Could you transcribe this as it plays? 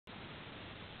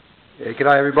Yeah,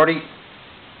 g'day everybody.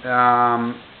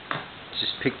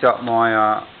 Just picked up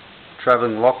my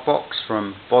travelling lockbox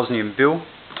from Bosnianbill.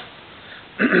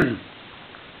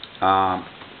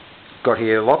 Got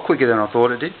here a lot quicker than I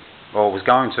thought it did, or was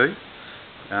going to.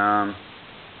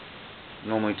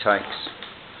 Normally takes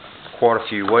quite a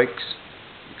few weeks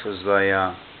because they,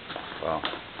 well,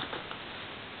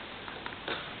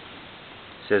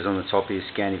 it says on the top here,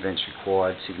 scan events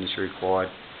required, signature required.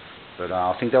 But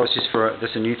I think that was just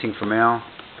that's a new thing from our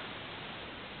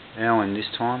end this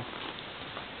time.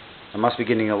 I must be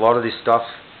getting a lot of this stuff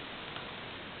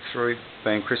through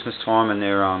being Christmas time, and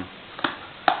they're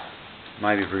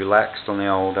maybe relaxed on the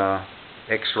old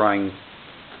X-raying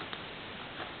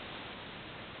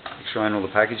all the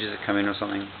packages that come in or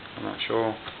something. I'm not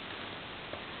sure.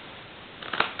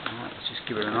 Alright, let's just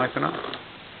give it an open up.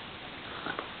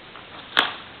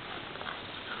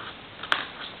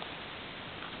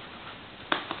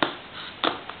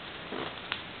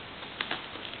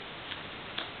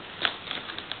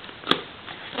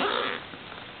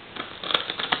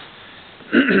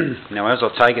 Now, as I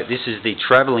take it, this is the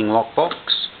travelling lockbox,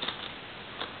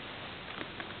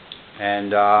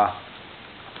 and the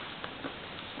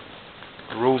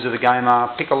rules of the game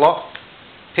are pick a lock,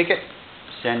 pick it,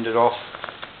 send it off,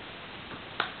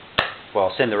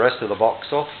 well, send the rest of the box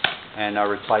off, and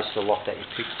replace the lock that you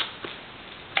picked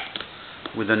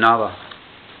with another.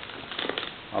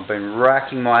 I've been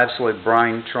racking my absolute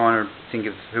brain trying to think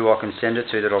of who I can send it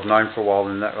to that I've known for a while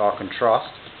and that I can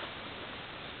trust.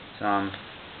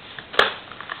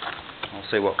 I'll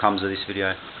see what comes of this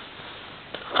video.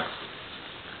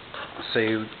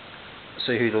 See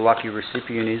who the lucky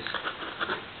recipient is.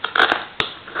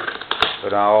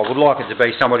 But I would like it to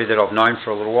be somebody that I've known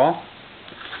for a little while.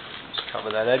 Let's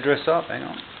cover that address up. Hang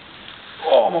on.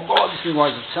 Oh my God, this thing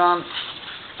weighs a ton.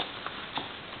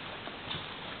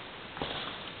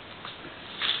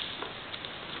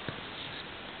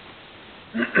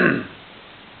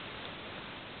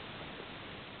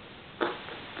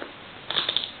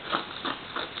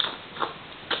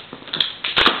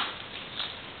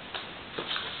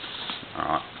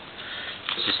 Alright,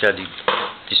 just had to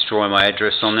destroy my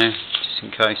address on there, just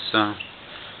in case I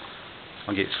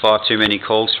get far too many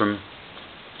calls from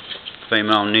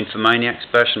female nymphomaniacs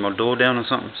bashing my door down or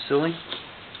something silly.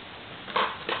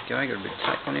 Okay, got a bit of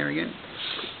tape on here again.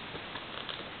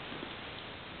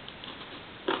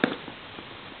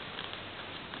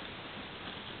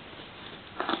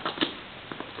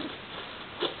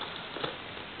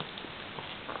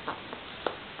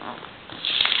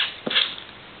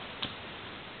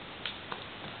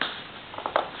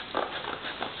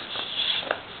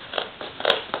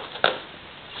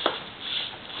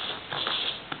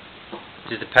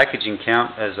 Does the packaging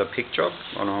count as a pick job?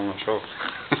 Oh no, I'm not sure.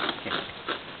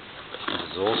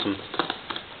 This is awesome.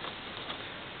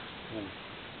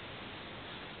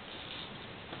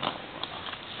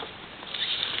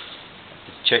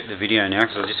 Just check the video now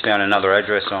because I just found another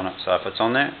address on it. So if it's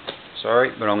on there,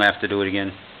 sorry, but I'm going to have to do it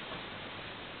again.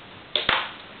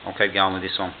 I'll keep going with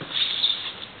this one.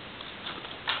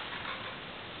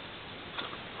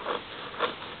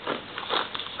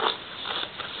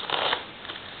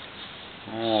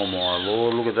 Oh my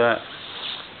Lord, look at that.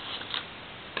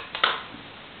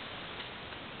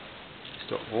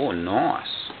 Oh, nice.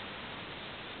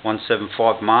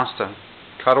 175 master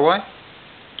cutaway.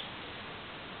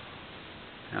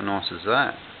 How nice is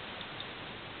that?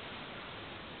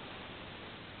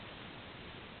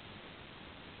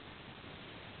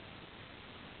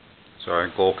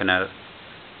 Sorry, gawking at it.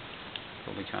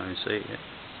 Probably can't even see it yet.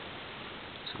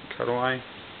 Some cutaway.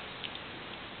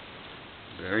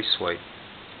 Very sweet.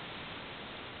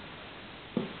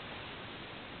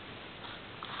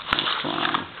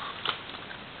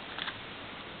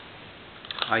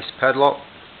 Ace padlock.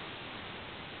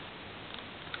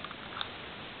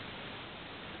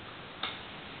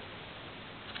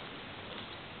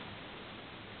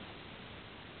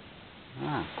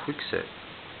 Oh, quick set. Looks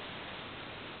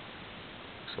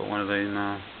like one of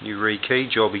them new rekey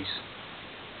jobbies.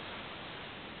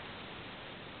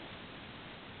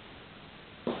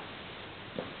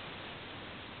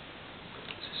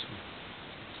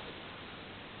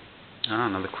 Ah,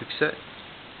 another quick set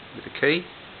with a key.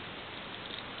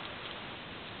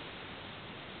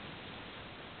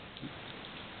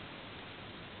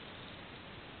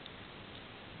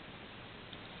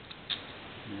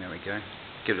 There we go.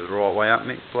 Get it the right way up,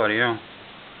 Mick. Bloody hell.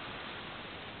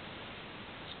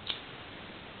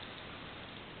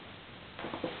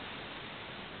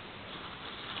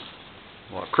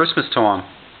 Like Christmas time.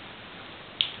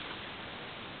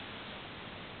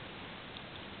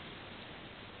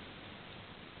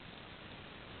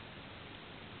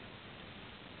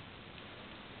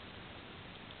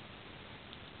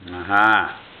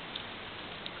 Aha.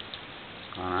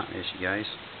 Oh no, there she goes.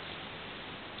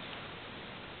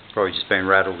 Probably just been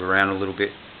rattled around a little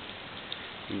bit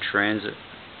in transit.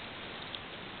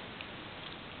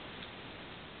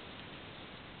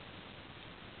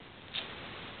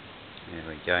 There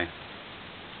we go.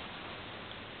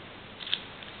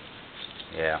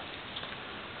 Yeah.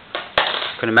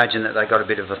 I can imagine that they got a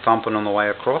bit of a thumping on the way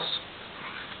across.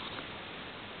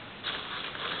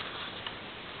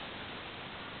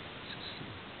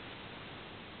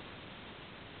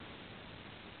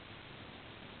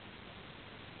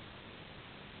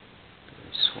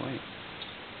 Very sweet.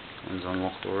 One's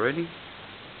unlocked already.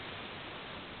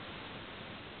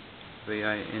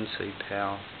 VANC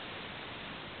power.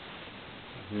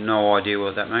 No idea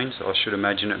what that means. I should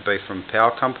imagine it be from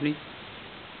power company.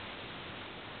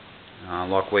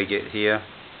 Like we get here,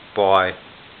 buy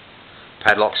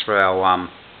padlocks for our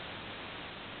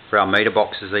meter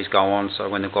boxes. These go on, so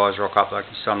when the guys rock up, they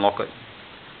can just unlock it,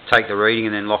 take the reading,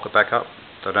 and then lock it back up.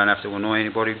 They don't have to annoy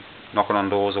anybody, knocking on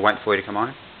doors or waiting for you to come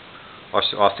home.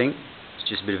 I think it's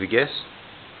just a bit of a guess.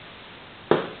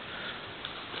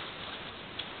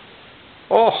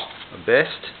 Oh, the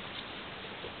best.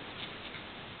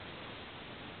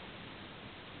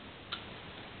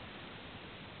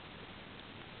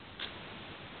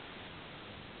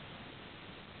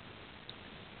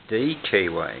 D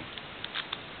keyway.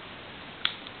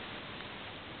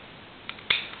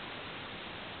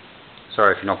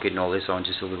 Sorry if you're not getting all this, I'm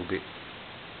just a little bit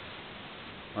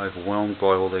overwhelmed by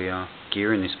all the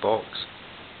gear in this box.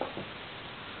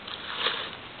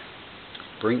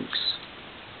 Brinks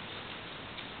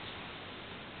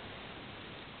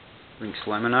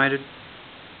laminated.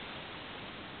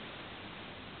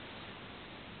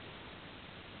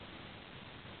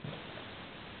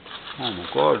 Oh my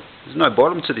god, there's no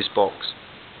bottom to this box.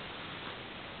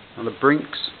 And the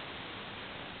Brinks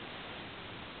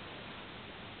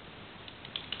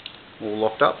all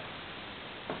locked up.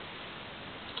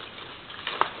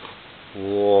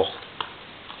 Whoa.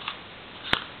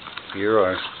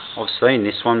 Bureau. I've seen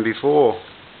this one before.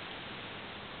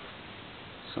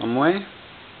 Somewhere.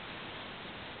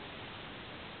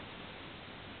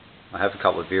 I have a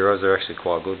couple of bureaus, they're actually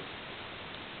quite good.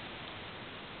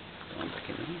 One back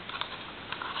in there.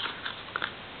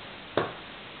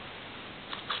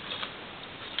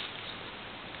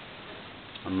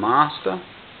 A master.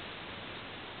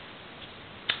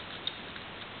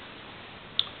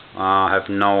 I have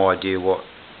no idea what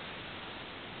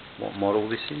model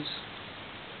this is.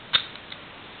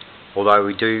 Although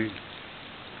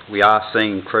we are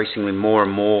seeing increasingly more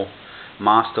and more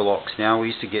master locks now. We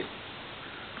used to get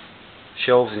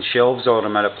shelves and shelves of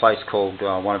them at a place called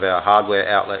one of our hardware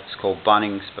outlets called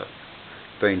Bunnings, but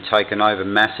being taken over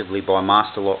massively by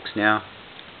master locks now.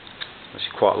 I was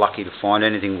quite lucky to find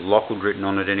anything with Lockwood written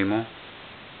on it anymore.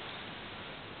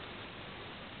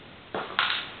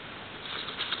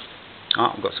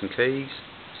 Oh, I've got some keys,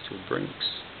 still Brinks.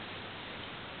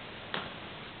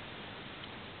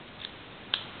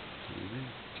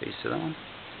 Keys to that one.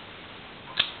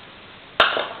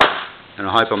 And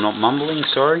I hope I'm not mumbling,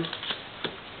 sorry.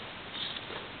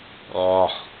 Oh.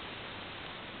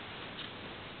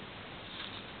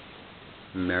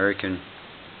 American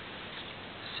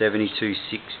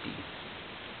 7260.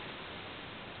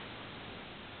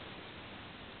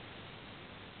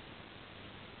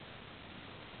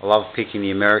 I love picking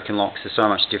the American locks. There's so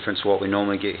much difference to what we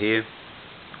normally get here.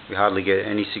 We hardly get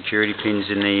any security pins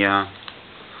in the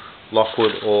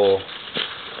Lockwood or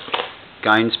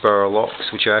Gainsborough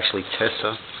locks, which are actually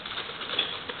Tessa.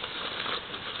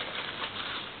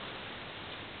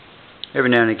 Every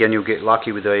now and again you'll get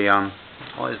lucky with a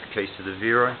oh, there's the keys to the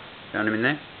Vero. Found them in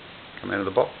there. Come out of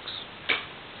the box.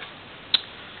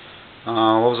 What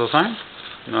was I saying?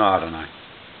 No, I don't know.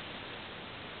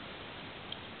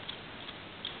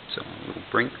 So little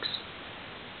Brinks.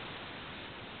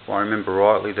 If I remember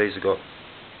rightly, these have got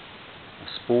a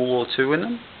spool or two in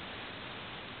them.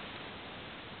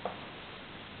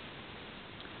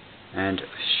 And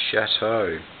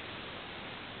Chateau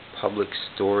public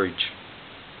storage.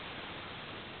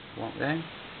 What there?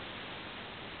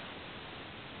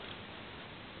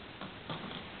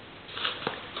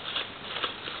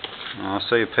 Oh, I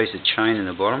see a piece of chain in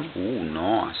the bottom. Ooh,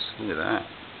 nice. Look at that.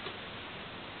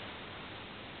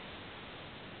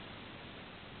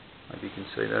 Hope you can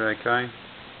see that okay.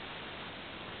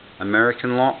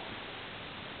 American lock.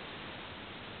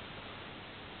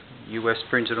 US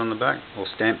printed on the back, or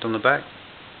stamped on the back.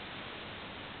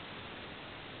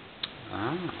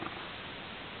 Ah.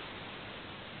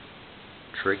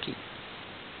 Tricky.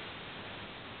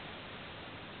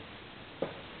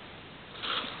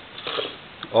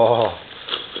 Oh.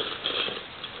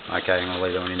 Okay, I'm going to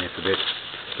leave that one in there for a bit.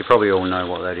 You probably all know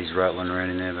what that is rattling around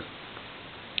in there, but...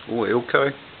 Oh,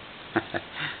 Ilko.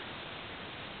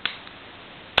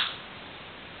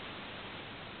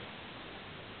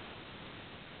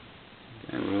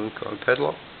 And a little Ilko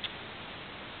padlock.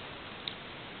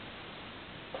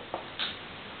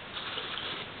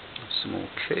 Some more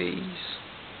keys.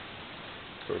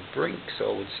 For a brink, so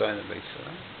I would say that'd be for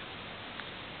that.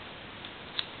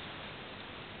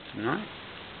 No.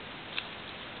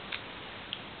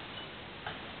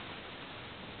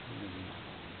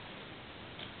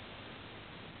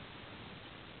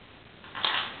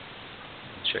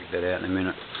 Check that out in a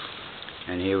minute.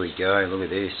 And here we go, look at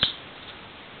this.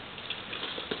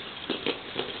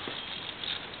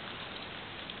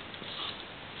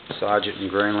 Sargent and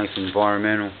Greenleaf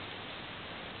Environmental.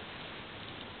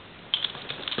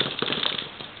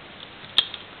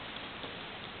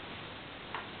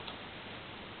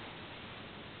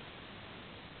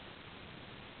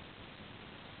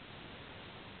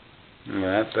 Look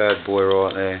at that bad boy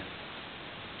right there.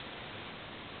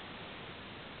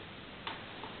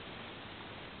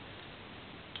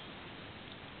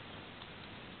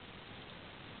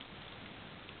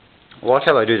 I like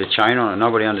how they do the chain on it.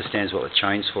 Nobody understands what the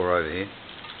chain's for over here.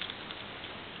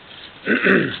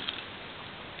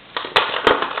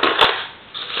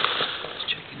 Just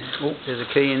checking out. Oh, there's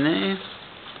a key in there.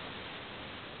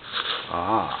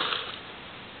 Ah,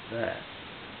 that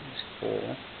is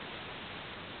for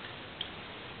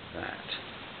that.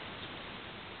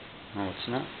 Oh, it's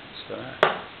not. It's for that.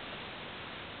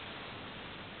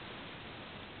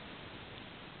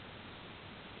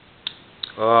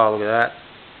 Oh, look at that.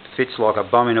 Fits like a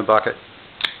bum in a bucket.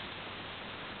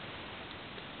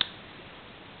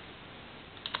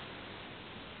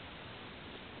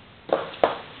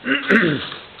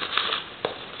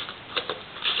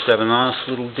 Just have a nice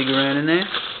little dig around in there.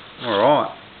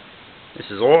 Alright. This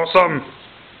is awesome.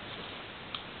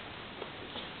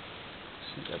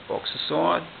 Set that box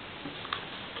aside.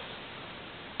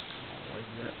 I'll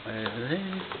leave that over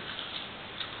there.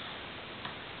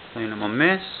 Clean up my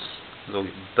mess. I'll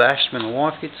get bashed when the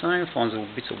wife gets home, finds little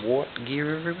bits of white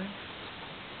gear everywhere.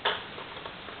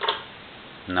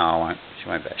 No, I won't. She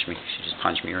won't bash me. She just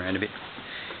punch me around a bit.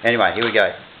 Anyway, here we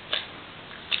go.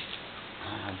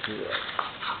 Oh, good.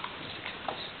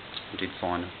 I did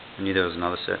find her. I knew there was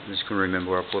another set. I just couldn't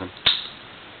remember where I put them.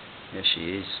 There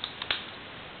she is.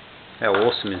 How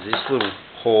awesome is this little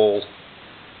haul?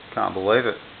 Can't believe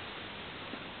it.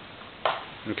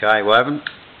 Okay, well I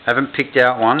haven't picked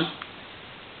out one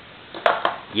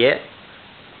yet,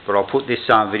 but I'll put this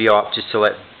video up just to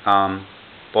let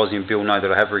Bosnianbill know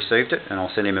that I have received it, and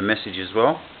I'll send him a message as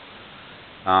well.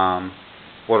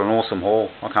 What an awesome haul.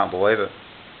 I can't believe it.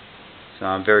 So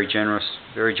I'm very generous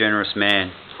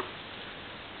man.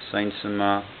 Seen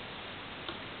some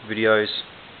videos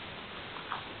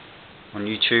on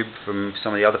YouTube from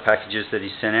some of the other packages that he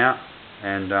sent out,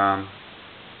 and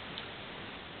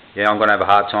yeah, I'm going to have a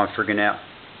hard time figuring out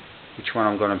which one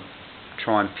I'm going to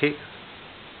try and pick.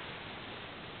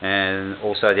 And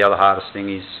also the other hardest thing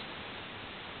is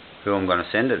who I'm going to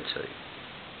send it to.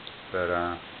 But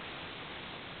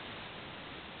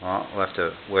well, we'll have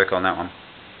to work on that one.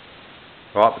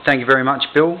 Right, but thank you very much,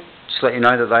 Bill. Just let you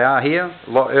know that they are here a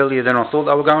lot earlier than I thought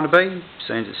they were going to be.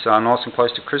 Seems it's nice and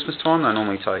close to Christmas time. They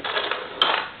normally take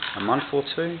a month or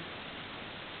two.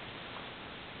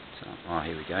 So, oh,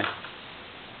 here we go.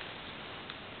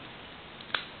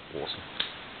 Awesome.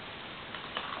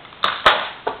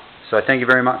 So thank you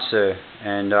very much, sir,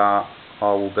 and I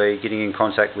will be getting in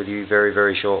contact with you very,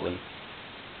 very shortly.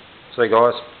 See you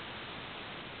guys.